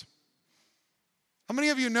bound. How many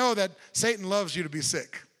of you know that Satan loves you to be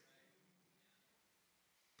sick?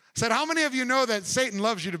 I said, how many of you know that Satan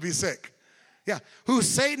loves you to be sick? Yeah. Who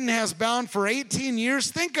Satan has bound for 18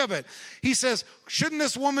 years. Think of it. He says, shouldn't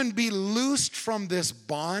this woman be loosed from this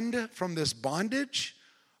bondage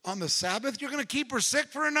on the Sabbath? You're going to keep her sick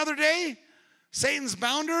for another day? Satan's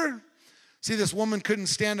bound her? See, this woman couldn't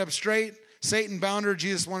stand up straight. Satan bound her.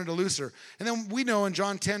 Jesus wanted to loose her. And then we know in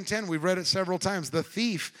John 10:10, we've read it several times, the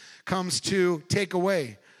thief comes to take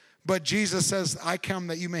away. But Jesus says, I come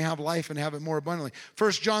that you may have life and have it more abundantly.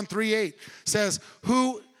 1 John 3:8 says,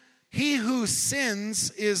 he who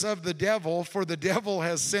sins is of the devil, for the devil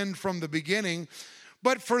has sinned from the beginning.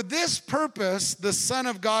 But for this purpose, the Son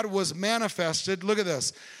of God was manifested. Look at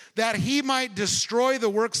this. That he might destroy the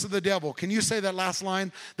works of the devil. Can you say that last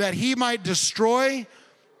line? That he might destroy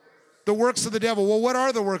the works of the devil. Well, what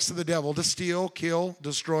are the works of the devil? To steal, kill,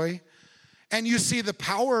 destroy. And you see the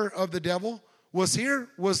power of the devil was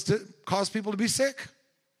to cause people to be sick.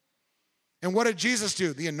 And what did Jesus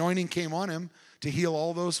do? The anointing came on him to heal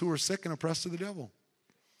all those who were sick and oppressed of the devil.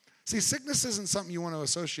 See, sickness isn't something you want to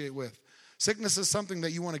associate with. Sickness is something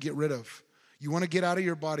that you want to get rid of. You want to get out of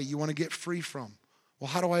your body. You want to get free from. Well,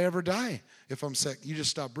 how do I ever die if I'm sick? You just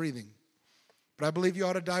stop breathing. But I believe you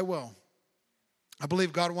ought to die well. I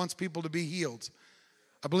believe God wants people to be healed.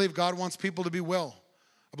 I believe God wants people to be well.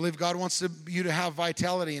 I believe God wants you to have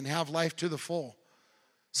vitality and have life to the full.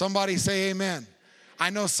 Somebody say amen. I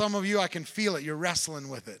know some of you, I can feel it. You're wrestling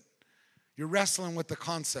with it. You're wrestling with the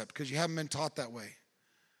concept because you haven't been taught that way.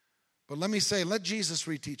 But let me say, let Jesus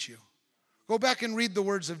reteach you. Go back and read the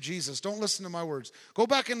words of Jesus. Don't listen to my words. Go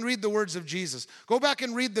back and read the words of Jesus. Go back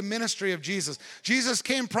and read the ministry of Jesus. Jesus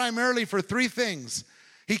came primarily for three things.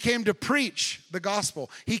 He came to preach the gospel.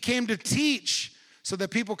 He came to teach so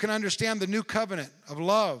that people can understand the new covenant of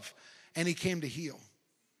love. And he came to heal.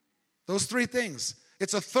 Those three things.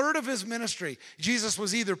 It's a third of his ministry. Jesus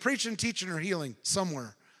was either preaching, teaching, or healing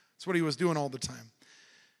somewhere. That's what he was doing all the time.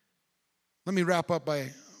 Let me wrap up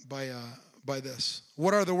by this.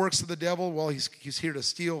 What are the works of the devil? Well, he's here to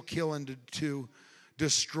steal, kill, and to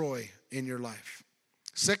destroy in your life.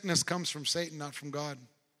 Sickness comes from Satan, not from God.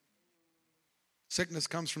 Sickness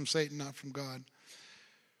comes from Satan, not from God.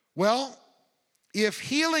 Well, if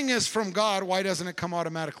healing is from God, why doesn't it come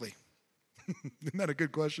automatically? Isn't that a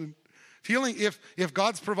good question? If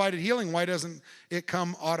God's provided healing, why doesn't it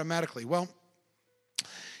come automatically? Well,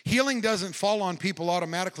 healing doesn't fall on people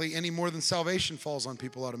automatically any more than salvation falls on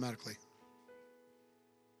people automatically.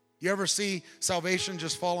 You ever see salvation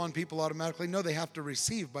just fall on people automatically? No, they have to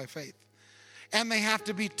receive by faith. And they have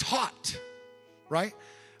to be taught, right?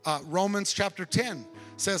 Romans chapter 10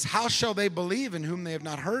 says, how shall they believe in whom they have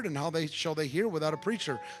not heard, and how shall they hear without a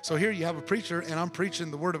preacher? So here you have a preacher, and I'm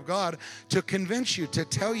preaching the word of God to convince you, to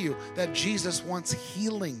tell you that Jesus wants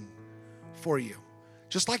healing for you.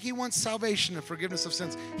 Just like he wants salvation and forgiveness of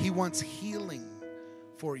sins, he wants healing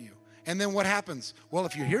for you. And then what happens? Well,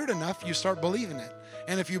 if you hear it enough, you start believing it.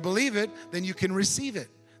 And if you believe it, then you can receive it.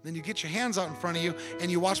 Then you get your hands out in front of you and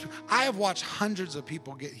you watch. I have watched hundreds of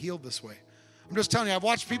people get healed this way. I'm just telling you, I've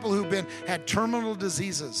watched people who've had terminal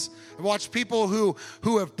diseases. I've watched people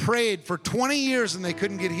who have prayed for 20 years and they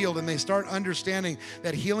couldn't get healed, and they start understanding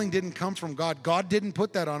that healing didn't come from God. God didn't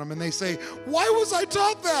put that on them, and they say, why was I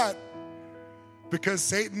taught that? Because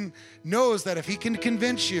Satan knows that if he can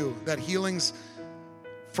convince you that healing's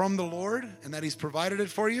from the Lord and that he's provided it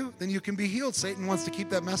for you, then you can be healed. Satan wants to keep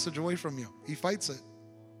that message away from you. He fights it.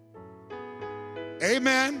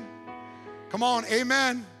 Amen. Come on,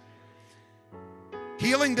 amen.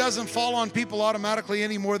 Healing doesn't fall on people automatically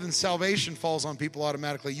any more than salvation falls on people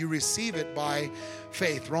automatically. You receive it by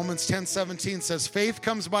faith. Romans 10:17 says, faith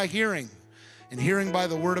comes by hearing, and hearing by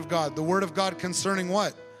the word of God. The word of God concerning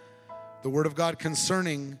what? The word of God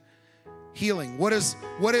concerning healing. What is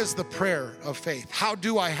the prayer of faith? How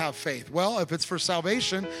do I have faith? Well, if it's for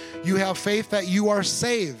salvation, you have faith that you are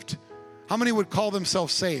saved. How many would call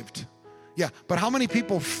themselves saved? Yeah, but how many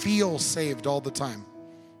people feel saved all the time?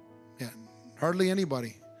 Yeah, hardly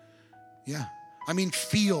anybody. Yeah, I mean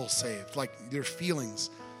feel saved, like their feelings.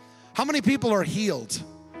 How many people are healed?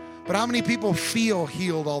 But how many people feel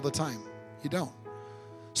healed all the time? You don't.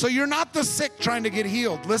 So you're not the sick trying to get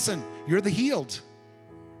healed. Listen, you're the healed.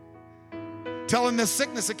 Telling this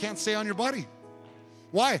sickness it can't stay on your body.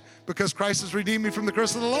 Why? Because Christ has redeemed me from the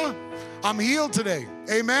curse of the law. I'm healed today.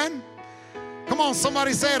 Amen? Come on,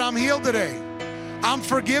 somebody say it. I'm healed today. I'm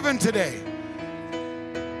forgiven today.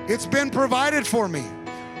 It's been provided for me.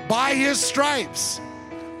 By his stripes,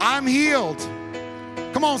 I'm healed.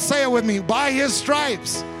 Come on, say it with me. By his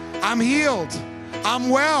stripes, I'm healed. I'm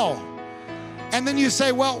well. And then you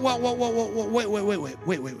say, well,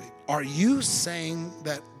 wait. Are you saying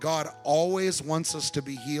that God always wants us to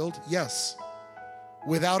be healed? Yes,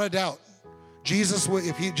 without a doubt. Jesus,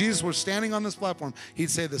 if Jesus were standing on this platform, he'd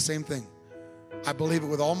say the same thing. I believe it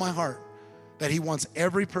with all my heart that he wants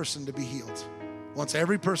every person to be healed, wants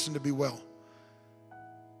every person to be well.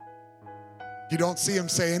 You don't see him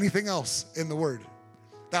say anything else in the word.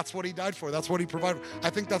 That's what he died for. That's what he provided. I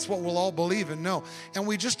think that's what we'll all believe and know. And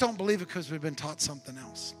we just don't believe it because we've been taught something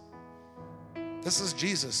else. This is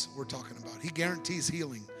Jesus we're talking about. He guarantees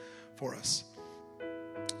healing for us.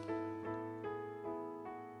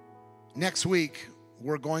 Next week,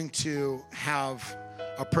 we're going to have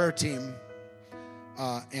a prayer team,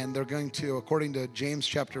 and they're going to, according to James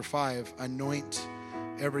chapter 5, anoint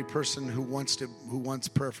every person who wants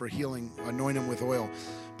prayer for healing, anoint them with oil.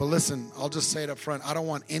 But listen, I'll just say it up front. I don't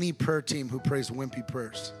want any prayer team who prays wimpy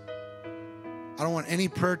prayers. I don't want any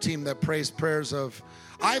prayer team that prays prayers of...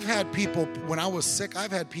 I've had people, when I was sick,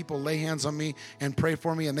 I've had people lay hands on me and pray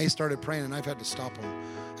for me, and they started praying, and I've had to stop them.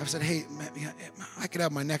 I've said, hey, I could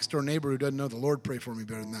have my next door neighbor who doesn't know the Lord pray for me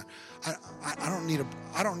better than that. I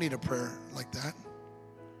don't need a prayer like that.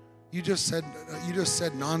 You just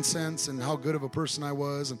said nonsense and how good of a person I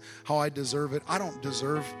was and how I deserve it. I don't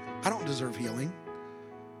deserve healing.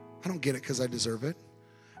 I don't get it because I deserve it.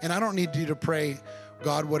 And I don't need you to pray,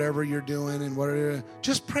 God, whatever you're doing and whatever.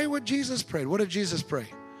 Just pray what Jesus prayed. What did Jesus pray?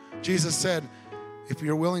 Jesus said, if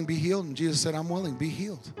you're willing, be healed. And Jesus said, I'm willing, be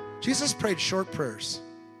healed. Jesus prayed short prayers.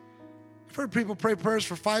 I've heard people pray prayers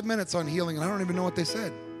for 5 minutes on healing, and I don't even know what they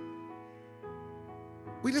said.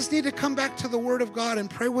 We just need to come back to the Word of God and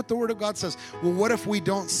pray what the Word of God says. Well, what if we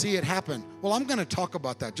don't see it happen? Well, I'm going to talk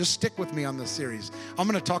about that. Just stick with me on this series. I'm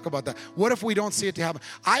going to talk about that. What if we don't see it to happen?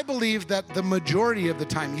 I believe that the majority of the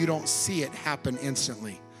time you don't see it happen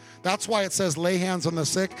instantly. That's why it says lay hands on the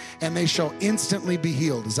sick and they shall instantly be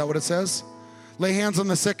healed. Is that what it says? Lay hands on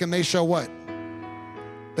the sick and they shall what?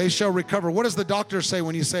 They shall recover. What does the doctor say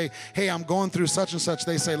when you say, hey, I'm going through such and such?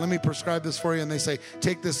 They say, let me prescribe this for you. And they say,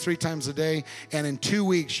 take this 3 times a day. And in 2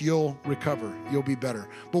 weeks, you'll recover. You'll be better.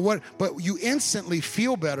 But you instantly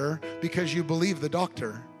feel better because you believe the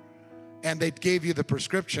doctor. And they gave you the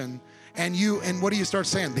prescription. And what do you start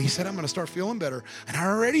saying? He said, I'm going to start feeling better. And I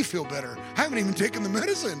already feel better. I haven't even taken the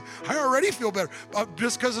medicine. I already feel better.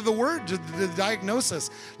 Just because of the word, the diagnosis.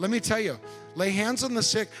 Let me tell you, lay hands on the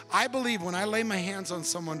sick. I believe when I lay my hands on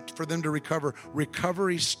someone for them to recover,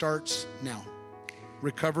 recovery starts now.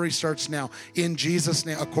 Recovery starts now. In Jesus'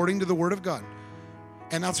 name, according to the word of God.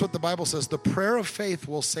 And that's what the Bible says. The prayer of faith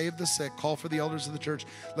will save the sick. Call for the elders of the church.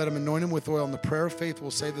 Let them anoint him with oil. And the prayer of faith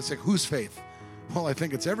will save the sick. Whose faith? Well, I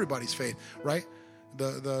think it's everybody's faith, right?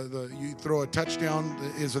 You throw a touchdown.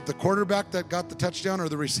 Is it the quarterback that got the touchdown or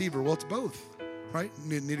the receiver? Well, it's both, right?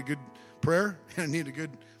 Need a good prayer and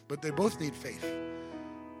but they both need faith.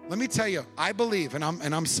 Let me tell you, I believe, and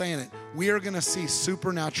I'm saying it, we are going to see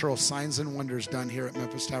supernatural signs and wonders done here at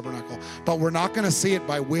Memphis Tabernacle. But we're not going to see it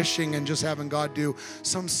by wishing and just having God do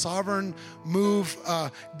some sovereign move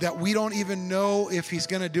that we don't even know if he's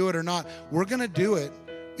going to do it or not. We're going to do it.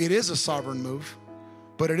 It is a sovereign move.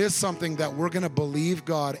 But it is something that we're going to believe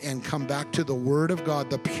God and come back to the Word of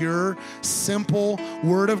God, the pure, simple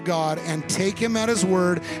Word of God, and take him at his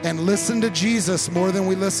word and listen to Jesus more than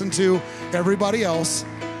we listen to everybody else.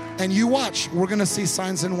 And you watch, we're going to see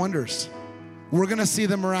signs and wonders. We're going to see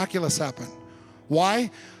the miraculous happen.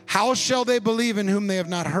 Why? How shall they believe in whom they have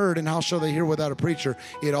not heard, and how shall they hear without a preacher?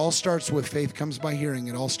 It all starts with faith comes by hearing.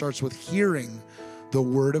 It all starts with hearing the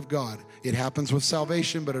Word of God. It happens with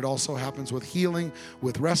salvation, but it also happens with healing,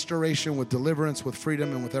 with restoration, with deliverance, with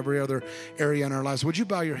freedom, and with every other area in our lives. Would you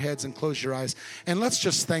bow your heads and close your eyes? And let's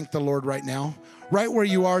just thank the Lord right now. Right where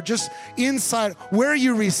you are, just inside, where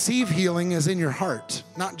you receive healing is in your heart,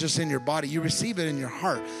 not just in your body. You receive it in your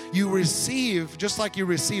heart. You receive, just like you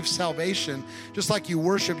receive salvation, just like you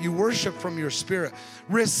worship from your spirit.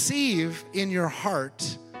 Receive in your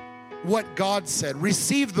heart what God said.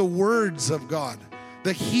 Receive the words of God,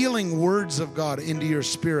 the healing words of God into your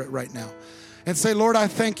spirit right now. And say, Lord, I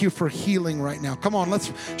thank you for healing right now. Come on,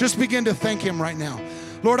 let's just begin to thank him right now.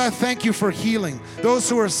 Lord, I thank you for healing. Those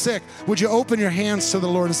who are sick, would you open your hands to the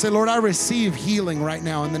Lord and say, Lord, I receive healing right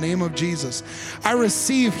now in the name of Jesus. I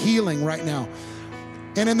receive healing right now.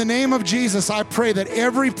 And in the name of Jesus, I pray that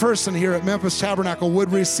every person here at Memphis Tabernacle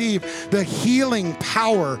would receive the healing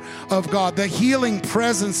power of God, the healing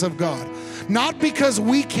presence of God. Not because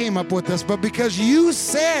we came up with this, but because you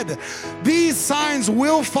said, these signs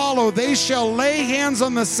will follow. They shall lay hands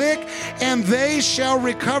on the sick and they shall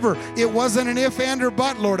recover. It wasn't an if, and, or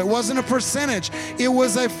but, Lord. It wasn't a percentage. It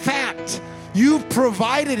was a fact. You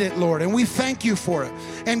provided it, Lord, and we thank you for it.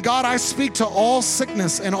 And God, I speak to all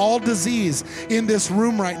sickness and all disease in this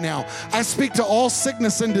room right now. I speak to all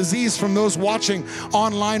sickness and disease from those watching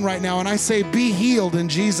online right now, and I say, be healed in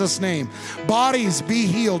Jesus' name. Bodies, be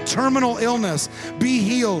healed. Terminal illness, be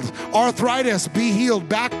healed. Arthritis, be healed.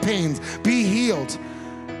 Back pains, be healed.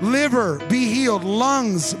 Liver, be healed.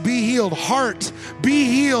 Lungs, be healed. Heart, be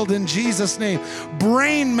healed in Jesus' name.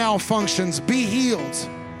 Brain malfunctions, be healed.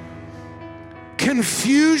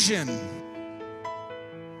 Confusion.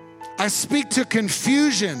 I speak to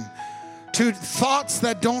confusion, to thoughts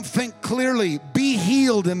that don't think clearly. Be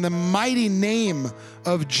healed in the mighty name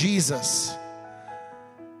of Jesus.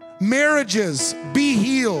 Marriages, be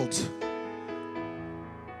healed.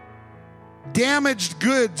 Damaged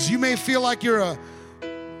goods. You may feel like your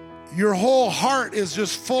whole heart is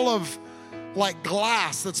just full of like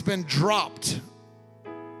glass that's been dropped.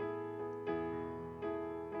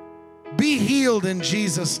 Be healed in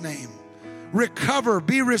Jesus' name. Recover,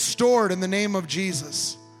 be restored in the name of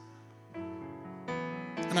Jesus.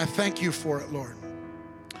 And I thank you for it, Lord.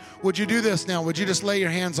 Would you do this now? Would you just lay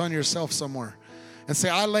your hands on yourself somewhere and say,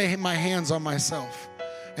 I lay my hands on myself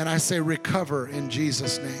and I say, recover in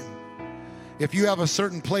Jesus' name. If you have a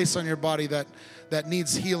certain place on your body that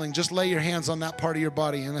needs healing, just lay your hands on that part of your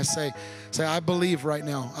body and I say, I believe right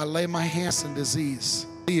now. I lay my hands in disease.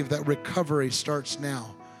 I believe that recovery starts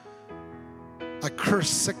now. I curse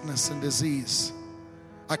sickness and disease.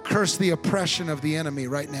 I curse the oppression of the enemy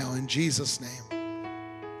right now in Jesus' name.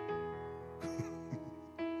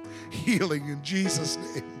 Healing in Jesus'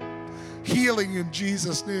 name. Healing in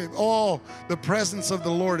Jesus' name. Oh, the presence of the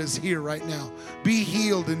Lord is here right now. Be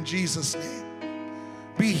healed in Jesus' name.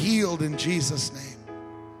 Be healed in Jesus' name.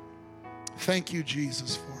 Thank you,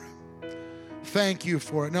 Jesus, for it. Thank you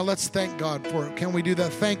for it. Now let's thank God for it. Can we do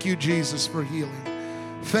that? Thank you, Jesus, for healing.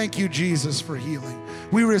 Thank you, Jesus, for healing.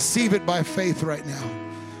 We receive it by faith right now.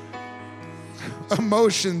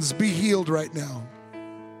 Emotions, be healed right now.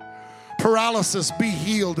 Paralysis, be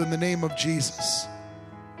healed in the name of Jesus.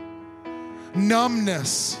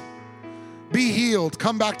 Numbness, be healed.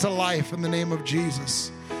 Come back to life in the name of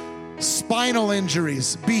Jesus. Spinal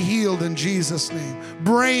injuries, be healed in Jesus' name.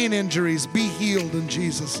 Brain injuries, be healed in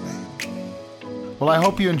Jesus' name. Well, I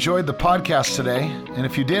hope you enjoyed the podcast today. And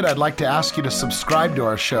if you did, I'd like to ask you to subscribe to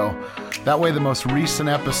our show. That way the most recent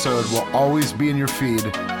episode will always be in your feed,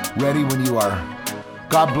 ready when you are.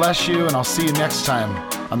 God bless you, and I'll see you next time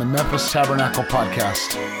on the Memphis Tabernacle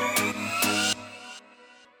Podcast.